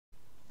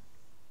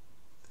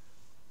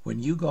When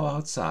you go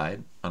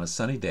outside on a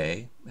sunny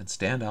day and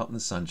stand out in the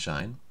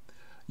sunshine,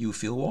 you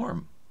feel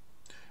warm.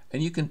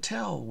 And you can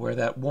tell where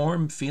that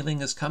warm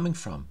feeling is coming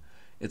from.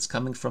 It's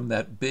coming from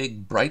that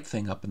big bright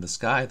thing up in the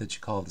sky that you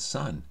call the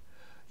sun.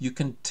 You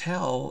can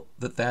tell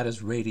that that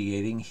is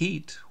radiating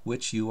heat,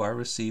 which you are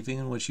receiving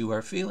and which you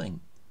are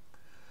feeling.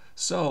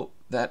 So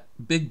that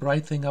big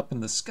bright thing up in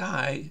the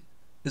sky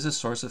is a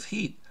source of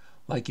heat,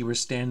 like you were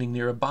standing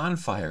near a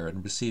bonfire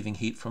and receiving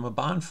heat from a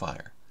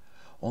bonfire.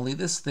 Only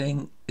this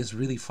thing is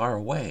really far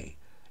away.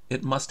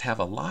 It must have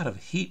a lot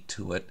of heat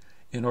to it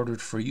in order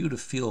for you to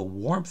feel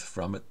warmth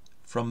from it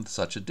from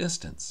such a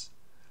distance.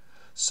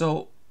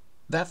 So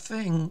that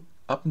thing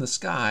up in the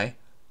sky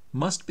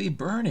must be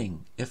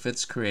burning if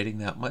it's creating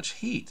that much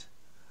heat.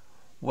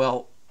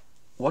 Well,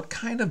 what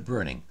kind of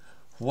burning?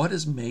 What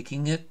is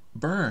making it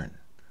burn?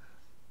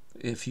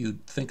 If you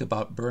think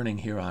about burning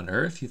here on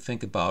Earth, you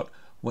think about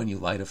when you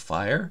light a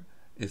fire.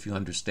 If you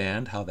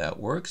understand how that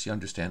works, you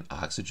understand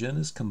oxygen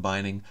is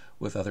combining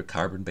with other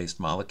carbon-based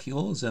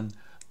molecules, and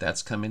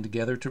that's coming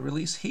together to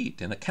release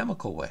heat in a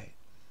chemical way.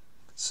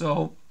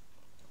 So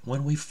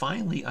when we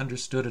finally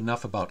understood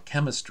enough about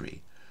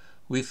chemistry,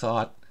 we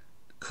thought,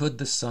 could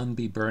the sun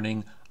be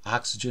burning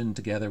oxygen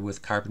together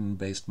with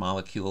carbon-based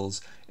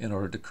molecules in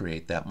order to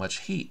create that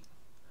much heat?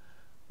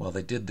 Well,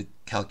 they did the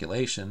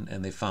calculation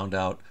and they found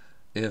out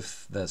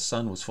if the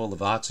sun was full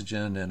of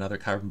oxygen and other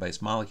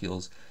carbon-based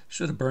molecules, it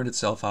should have burned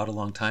itself out a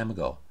long time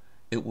ago.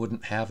 It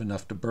wouldn't have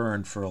enough to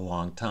burn for a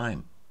long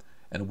time.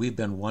 And we've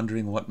been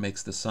wondering what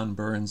makes the sun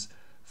burns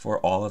for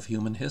all of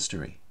human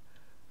history.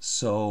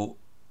 So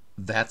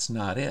that's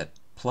not it.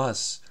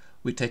 Plus,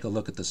 we take a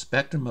look at the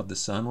spectrum of the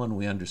sun when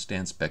we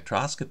understand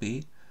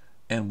spectroscopy,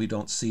 and we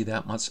don't see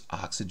that much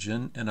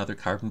oxygen and other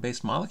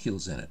carbon-based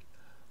molecules in it.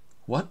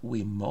 What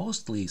we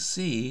mostly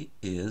see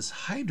is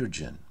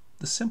hydrogen,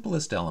 the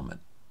simplest element.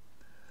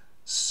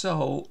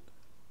 So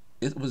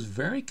it was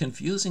very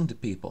confusing to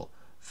people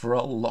for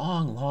a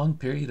long, long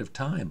period of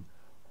time.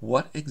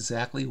 What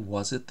exactly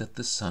was it that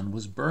the sun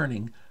was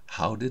burning?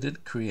 How did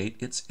it create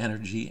its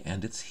energy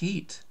and its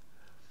heat?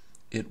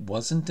 It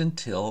wasn't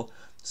until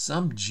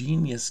some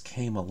genius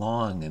came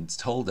along and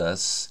told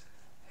us,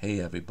 hey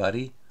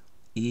everybody,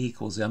 E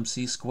equals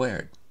mc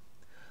squared.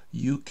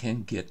 You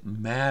can get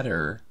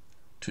matter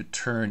to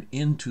turn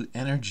into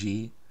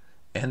energy.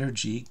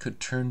 Energy could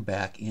turn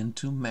back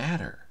into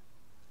matter.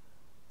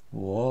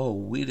 Whoa,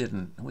 we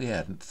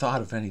hadn't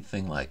thought of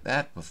anything like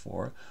that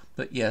before,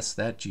 but yes,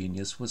 that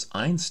genius was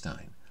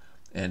Einstein,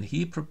 and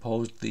he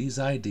proposed these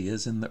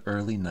ideas in the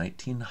early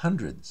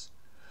 1900s.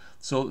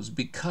 So it was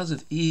because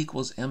of E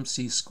equals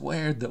mc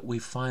squared that we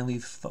finally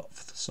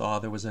saw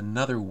there was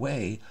another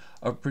way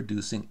of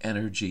producing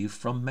energy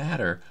from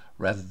matter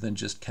rather than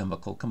just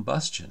chemical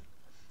combustion.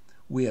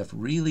 We have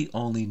really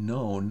only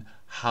known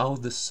how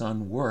the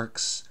sun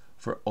works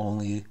for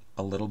only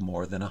a little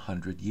more than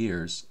 100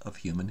 years of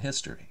human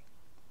history.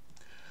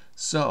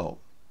 So,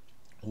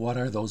 what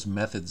are those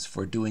methods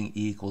for doing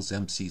E equals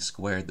mc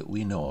squared that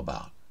we know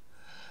about?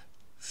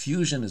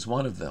 Fusion is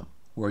one of them,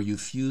 where you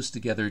fuse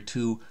together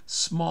two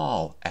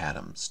small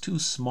atoms, two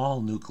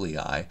small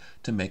nuclei,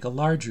 to make a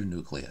larger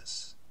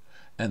nucleus.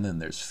 And then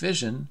there's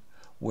fission,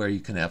 where you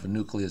can have a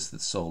nucleus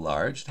that's so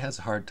large it has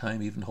a hard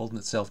time even holding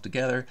itself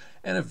together,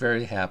 and it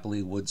very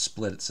happily would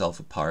split itself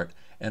apart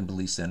and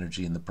release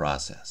energy in the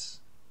process.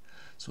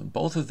 So in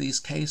both of these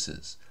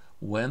cases,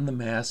 when the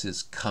mass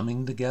is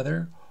coming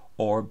together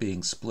or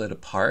being split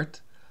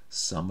apart,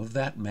 some of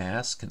that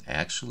mass can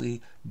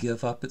actually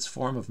give up its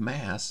form of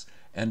mass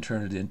and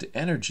turn it into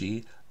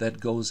energy that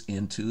goes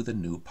into the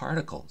new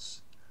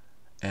particles.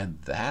 And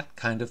that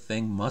kind of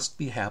thing must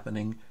be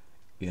happening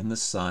in the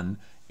sun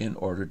in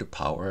order to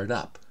power it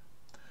up.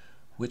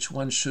 Which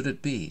one should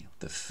it be?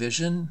 The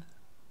fission,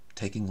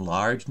 taking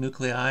large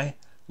nuclei,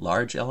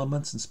 large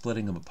elements and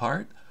splitting them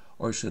apart?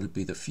 Or should it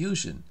be the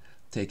fusion,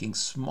 taking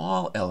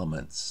small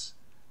elements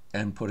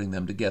and putting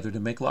them together to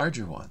make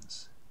larger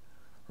ones?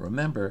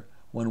 Remember,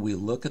 when we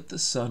look at the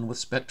sun with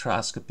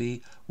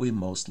spectroscopy, we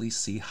mostly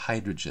see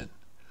hydrogen.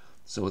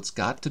 So it's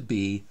got to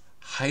be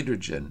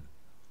hydrogen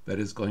that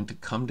is going to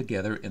come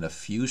together in a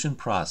fusion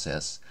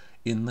process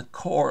in the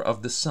core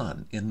of the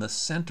sun, in the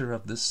center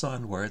of the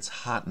sun where it's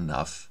hot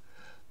enough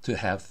to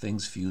have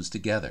things fuse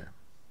together.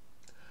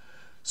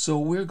 So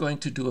we're going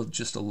to do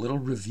just a little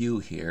review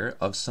here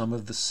of some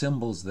of the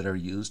symbols that are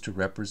used to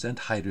represent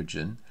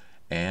hydrogen,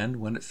 and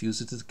when it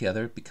fuses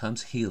together it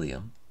becomes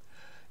helium.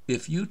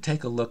 If you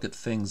take a look at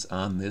things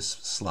on this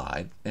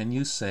slide and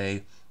you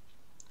say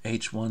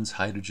H1's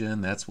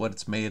hydrogen, that's what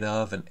it's made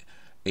of, and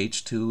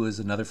H2 is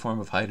another form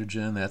of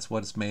hydrogen, that's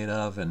what it's made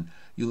of, and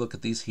you look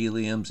at these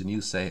heliums and you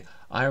say,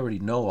 I already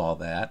know all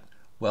that.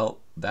 Well,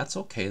 that's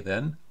okay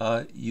then.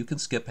 You can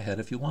skip ahead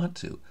if you want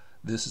to.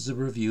 This is a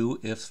review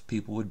if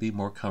people would be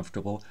more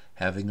comfortable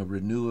having a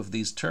review of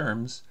these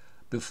terms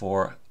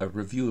before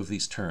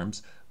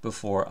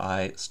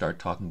I start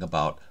talking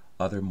about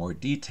other more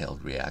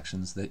detailed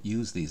reactions that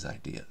use these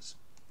ideas.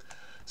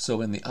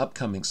 So in the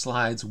upcoming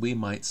slides, we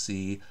might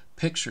see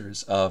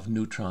pictures of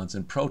neutrons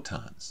and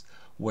protons.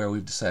 where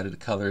we've decided to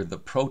color the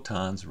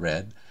protons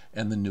red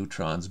and the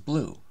neutrons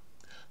blue.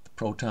 The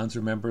protons,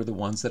 remember, are the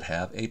ones that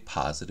have a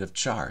positive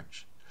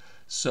charge.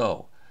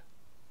 So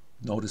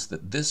notice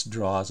that this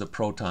draws a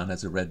proton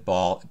as a red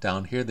ball.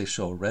 Down here they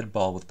show a red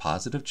ball with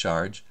positive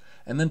charge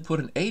and then put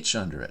an H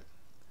under it.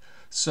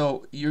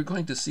 So you're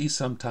going to see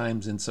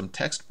sometimes in some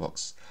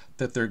textbooks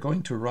that they're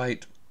going to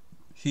write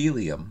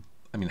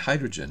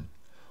hydrogen,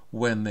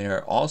 when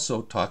they're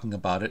also talking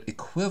about it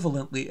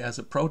equivalently as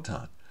a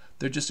proton.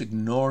 They're just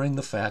ignoring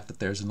the fact that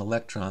there's an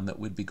electron that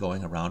would be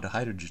going around a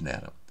hydrogen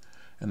atom.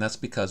 And that's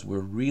because we're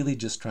really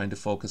just trying to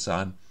focus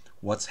on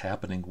what's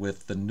happening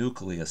with the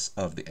nucleus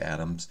of the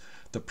atoms.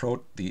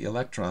 The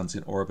electrons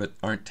in orbit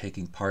aren't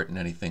taking part in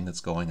anything that's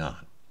going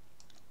on.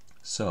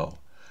 So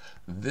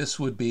this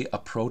would be a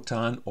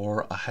proton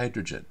or a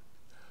hydrogen.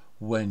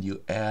 When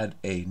you add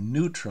a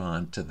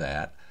neutron to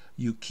that,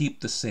 you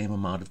keep the same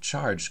amount of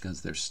charge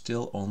because there's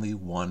still only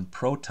one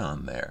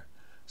proton there.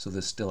 So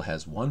this still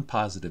has one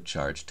positive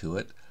charge to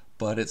it,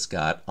 but it's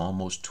got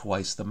almost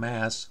twice the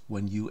mass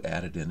when you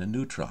added in a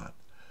neutron.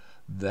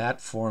 That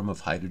form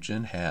of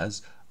hydrogen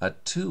has a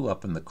 2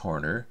 up in the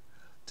corner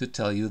to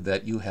tell you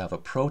that you have a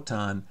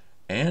proton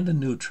and a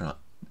neutron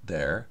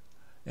there,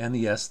 and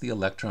yes, the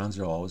electrons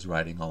are always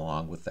riding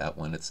along with that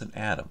when it's an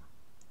atom.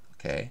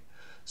 Okay,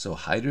 so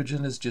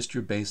hydrogen is just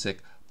your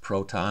basic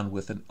proton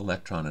with an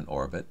electron in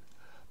orbit,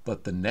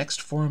 but the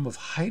next form of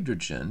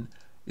hydrogen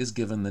is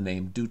given the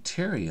name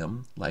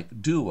deuterium,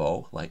 like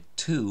duo, like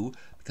 2,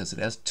 because it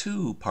has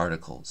 2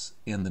 particles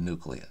in the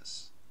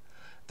nucleus.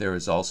 There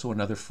is also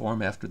another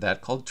form after that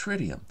called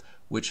tritium,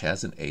 which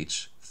has an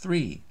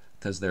H3,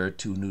 because there are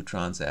 2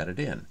 neutrons added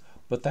in.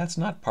 But that's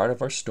not part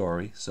of our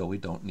story, so we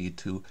don't need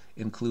to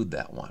include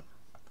that one.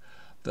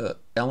 The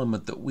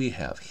element that we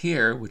have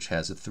here, which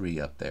has a 3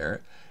 up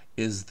there,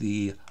 is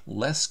the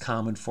less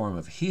common form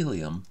of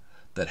helium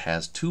that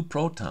has 2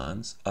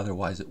 protons,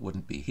 otherwise it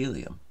wouldn't be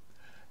helium,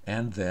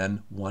 and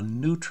then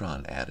 1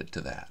 neutron added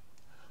to that.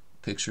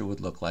 Picture would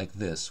look like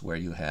this, where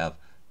you have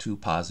 2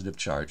 positive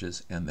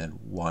charges and then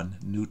 1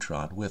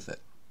 neutron with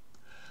it.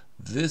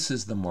 This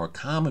is the more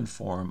common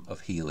form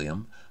of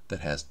helium that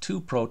has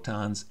 2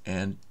 protons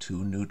and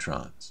 2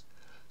 neutrons.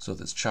 So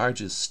this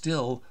charge is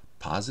still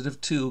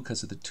positive 2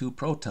 because of the 2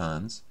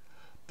 protons,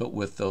 but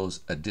with those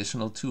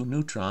additional 2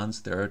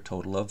 neutrons, there are a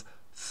total of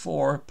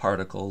 4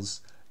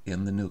 particles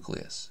in the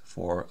nucleus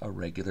for a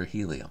regular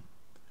helium.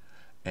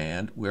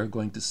 And we're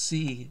going to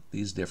see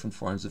these different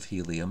forms of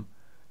helium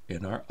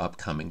in our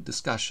upcoming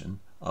discussion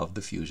of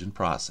the fusion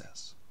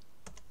process.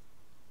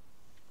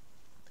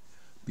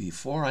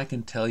 Before I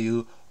can tell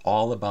you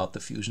all about the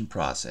fusion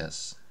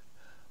process,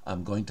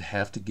 I'm going to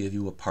have to give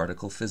you a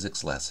particle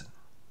physics lesson.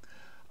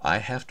 I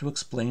have to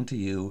explain to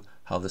you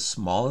how the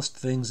smallest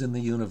things in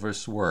the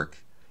universe work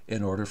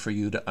in order for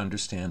you to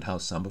understand how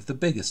some of the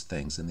biggest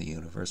things in the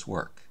universe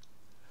work.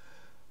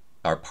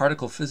 Our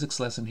particle physics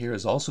lesson here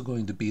is also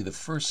going to be the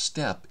first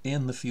step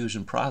in the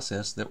fusion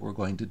process that we're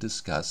going to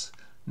discuss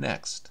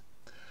next.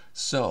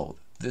 So,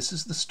 this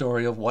is the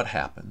story of what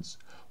happens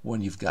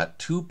when you've got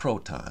 2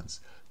 protons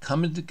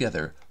coming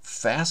together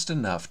fast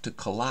enough to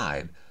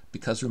collide,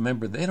 because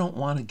remember, they don't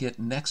want to get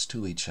next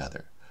to each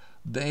other.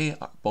 They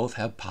both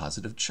have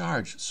positive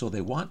charge, so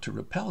they want to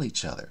repel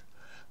each other.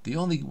 The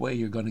only way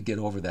you're going to get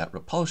over that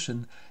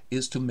repulsion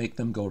is to make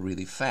them go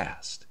really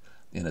fast.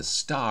 In a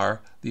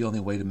star, the only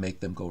way to make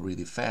them go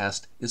really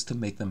fast is to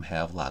make them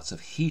have lots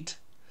of heat,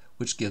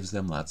 which gives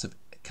them lots of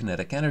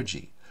kinetic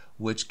energy,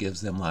 which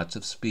gives them lots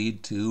of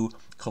speed to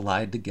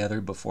collide together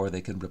before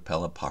they can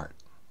repel apart.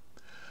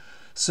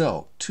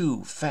 So,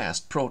 2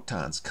 fast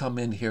protons come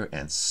in here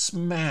and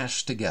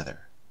smash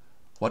together.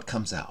 What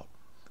comes out?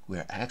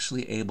 We're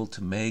actually able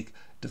to make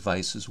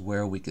devices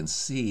where we can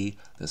see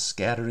the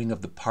scattering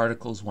of the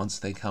particles once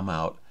they come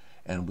out,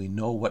 and we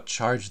know what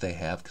charge they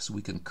have because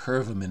we can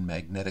curve them in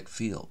magnetic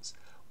fields.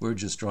 We're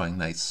just drawing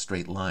nice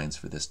straight lines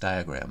for this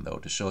diagram, though,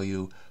 to show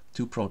you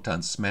 2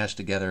 protons smash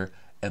together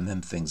and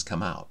then things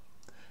come out.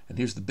 And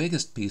here's the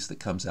biggest piece that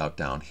comes out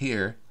down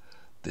here.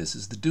 This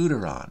is the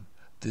deuteron.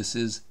 This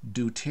is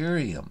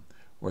deuterium,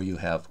 where you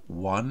have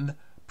 1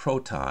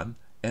 proton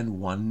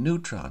and 1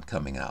 neutron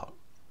coming out.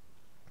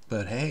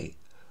 But hey,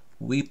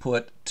 we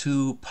put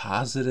 2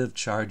 positive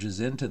charges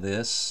into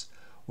this.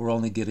 We're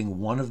only getting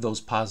 1 of those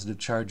positive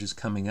charges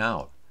coming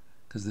out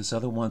because this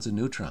other one's a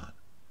neutron.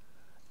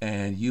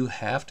 And you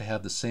have to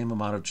have the same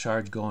amount of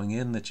charge going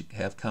in that you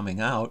have coming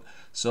out.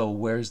 So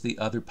where's the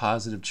other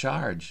positive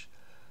charge?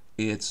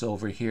 It's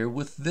over here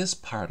with this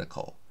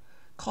particle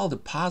called a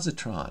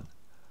positron.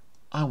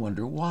 I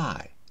wonder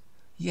why.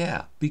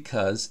 Yeah,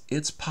 because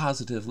it's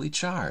positively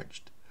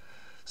charged.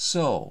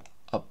 So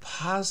a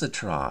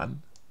positron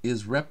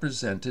is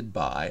represented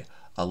by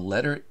a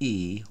letter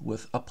E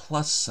with a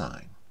plus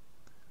sign.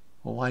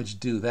 Well, why'd you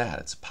do that?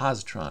 It's a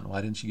positron.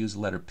 Why didn't you use the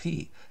letter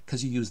P?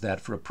 Because you use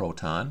that for a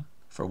proton,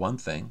 for one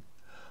thing.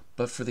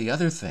 But for the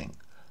other thing,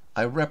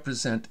 I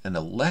represent an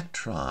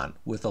electron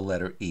with a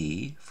letter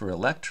E for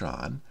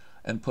electron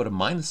and put a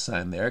minus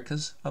sign there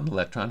because an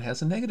electron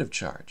has a negative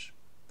charge.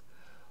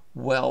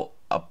 Well,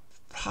 a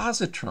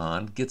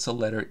positron gets a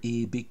letter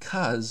E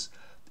because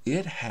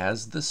it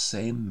has the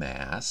same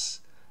mass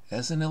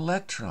as an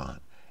electron.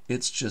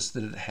 It's just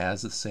that it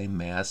has the same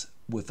mass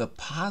with a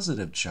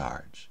positive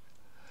charge.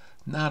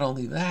 Not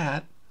only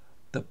that,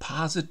 the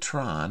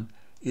positron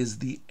is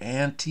the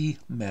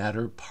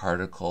antimatter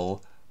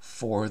particle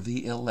for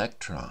the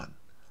electron.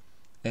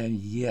 And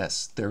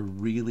yes, there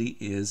really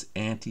is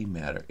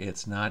antimatter.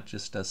 It's not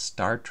just a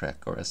Star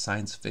Trek or a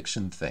science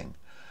fiction thing.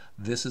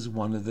 This is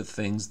one of the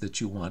things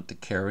that you want to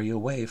carry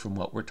away from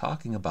what we're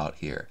talking about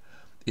here.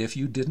 If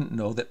you didn't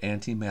know that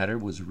antimatter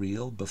was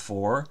real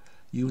before,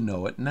 you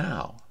know it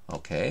now,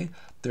 okay?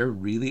 There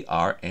really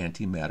are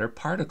antimatter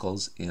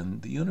particles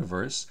in the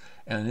universe,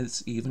 and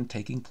it's even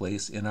taking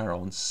place in our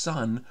own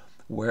sun,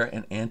 where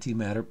an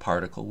antimatter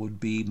particle would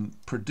be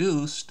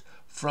produced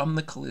from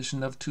the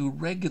collision of two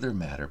regular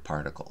matter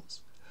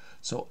particles.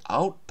 So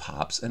out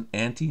pops an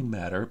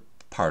antimatter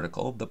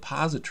particle, the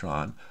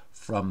positron,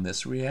 from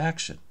this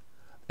reaction.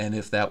 And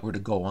if that were to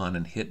go on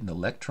and hit an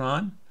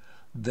electron,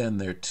 then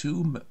their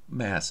two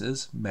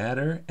masses,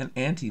 matter and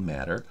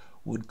antimatter,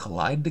 would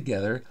collide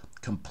together,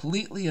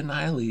 completely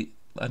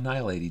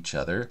annihilate each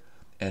other,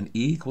 and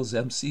E equals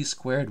mc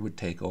squared would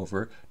take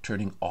over,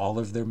 turning all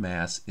of their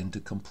mass into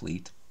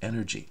complete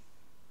energy.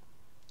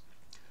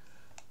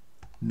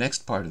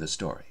 Next part of the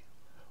story.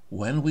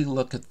 When we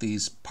look at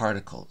these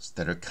particles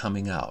that are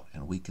coming out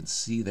and we can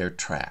see their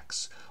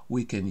tracks,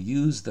 we can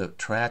use the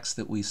tracks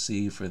that we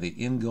see for the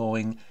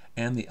ingoing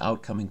and the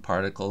outcoming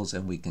particles,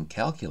 and we can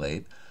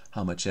calculate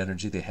how much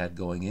energy they had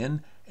going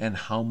in and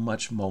how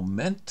much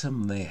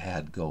momentum they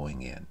had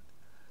going in.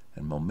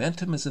 And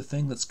momentum is a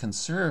thing that's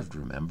conserved,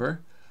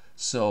 remember?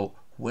 So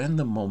when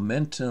the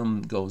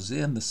momentum goes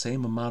in, the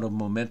same amount of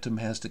momentum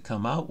has to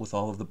come out with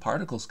all of the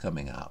particles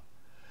coming out.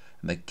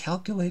 And they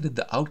calculated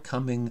the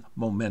outcoming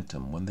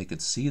momentum when they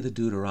could see the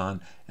deuteron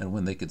and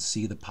when they could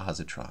see the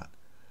positron.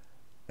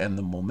 And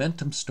the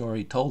momentum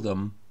story told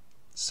them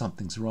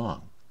something's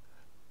wrong.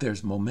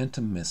 There's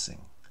momentum missing.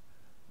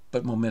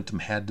 But momentum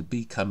had to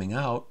be coming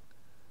out,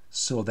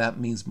 so that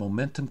means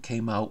momentum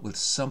came out with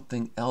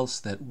something else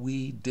that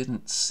we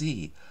didn't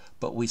see.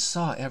 But we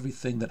saw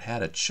everything that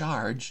had a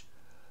charge.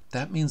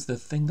 That means the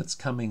thing that's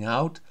coming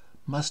out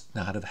must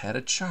not have had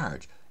a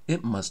charge.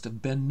 It must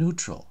have been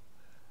neutral.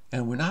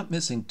 And we're not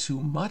missing too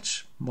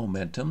much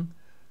momentum,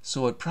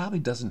 so it probably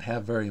doesn't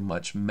have very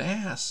much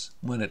mass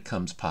when it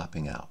comes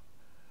popping out.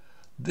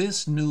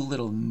 This new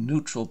little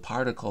neutral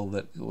particle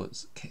that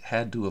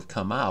had to have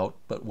come out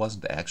but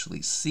wasn't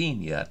actually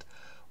seen yet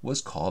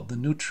was called the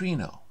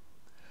neutrino.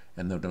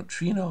 And the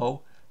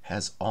neutrino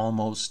has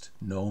almost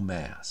no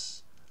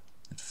mass.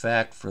 In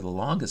fact, for the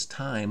longest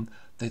time,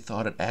 they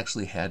thought it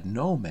actually had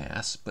no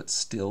mass but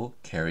still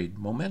carried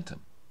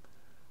momentum.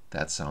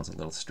 That sounds a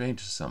little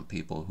strange to some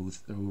people who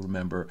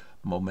remember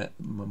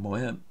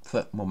momentum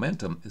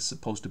is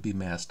supposed to be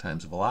mass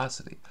times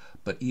velocity.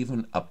 But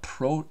even a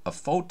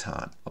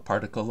photon, a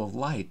particle of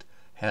light,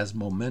 has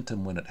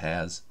momentum when it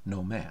has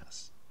no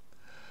mass.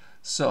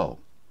 So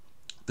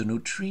the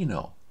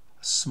neutrino,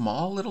 a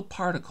small little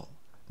particle,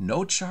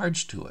 no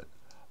charge to it,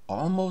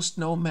 almost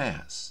no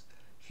mass.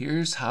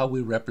 Here's how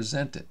we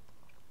represent it.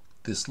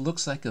 This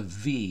looks like a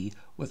V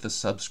with a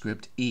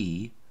subscript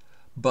E,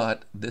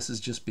 but this is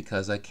just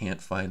because I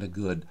can't find a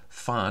good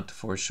font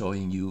for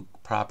showing you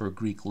proper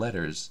Greek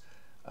letters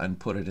and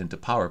put it into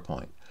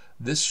PowerPoint.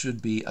 This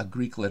should be a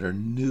Greek letter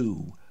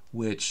nu,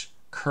 which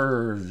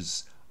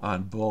curves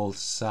on both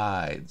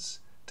sides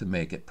to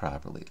make it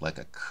properly, like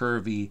a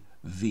curvy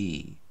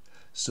V.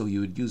 So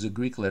you would use a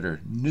Greek letter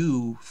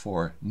nu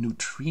for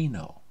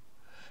neutrino.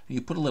 And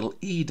you put a little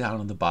E down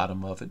on the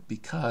bottom of it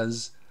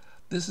because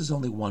this is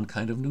only one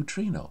kind of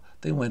neutrino.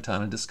 They went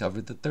on and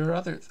discovered that there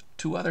are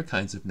two other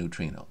kinds of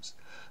neutrinos.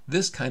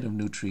 This kind of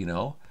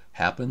neutrino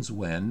happens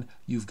when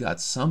you've got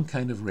some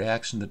kind of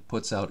reaction that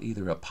puts out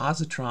either a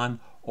positron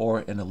or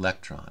an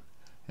electron.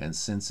 And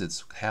since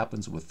it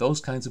happens with those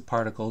kinds of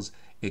particles,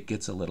 it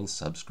gets a little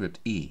subscript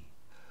E.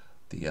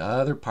 The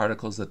other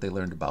particles that they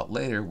learned about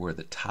later were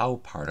the tau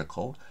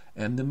particle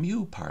and the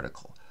mu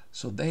particle.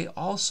 So they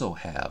also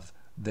have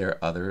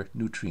their other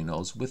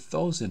neutrinos with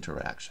those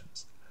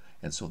interactions.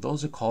 And so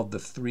those are called the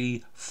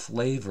three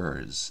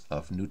flavors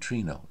of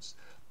neutrinos: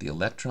 the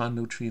electron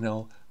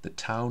neutrino, the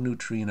tau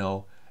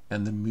neutrino,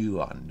 and the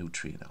muon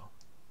neutrino.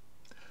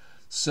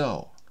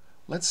 So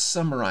let's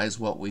summarize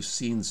what we've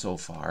seen so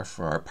far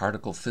for our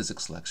particle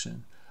physics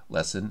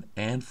lesson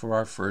and for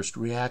our first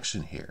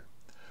reaction here.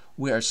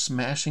 We are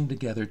smashing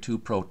together two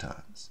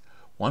protons.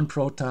 One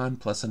proton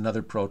plus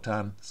another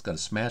proton is going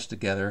to smash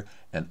together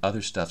and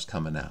other stuff's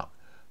coming out.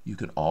 You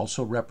can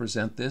also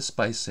represent this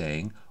by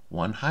saying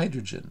one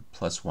hydrogen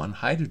plus one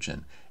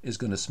hydrogen is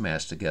going to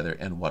smash together,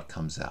 and what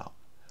comes out?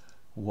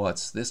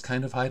 What's this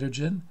kind of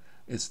hydrogen?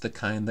 It's the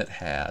kind that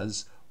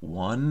has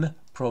one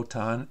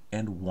proton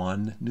and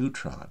one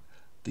neutron.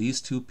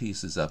 These two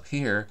pieces up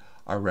here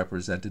are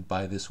represented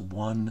by this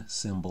one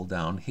symbol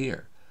down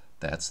here.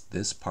 That's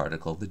this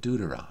particle, the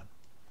deuteron.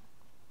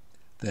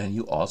 Then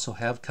you also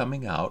have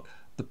coming out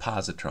the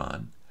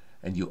positron,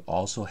 and you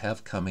also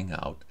have coming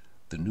out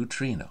the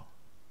neutrino.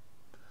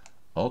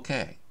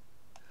 Okay,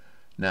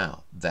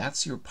 now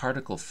that's your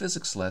particle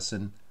physics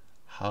lesson.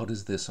 How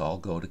does this all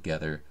go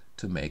together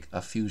to make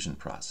a fusion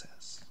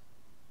process?